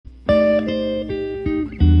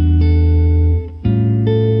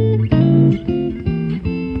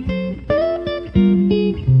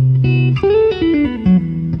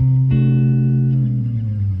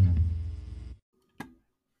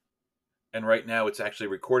And right now it's actually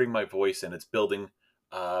recording my voice and it's building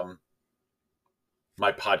my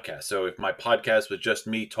podcast. So if my podcast was just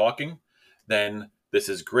me talking, then this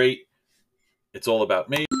is great. It's all about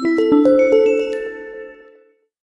me.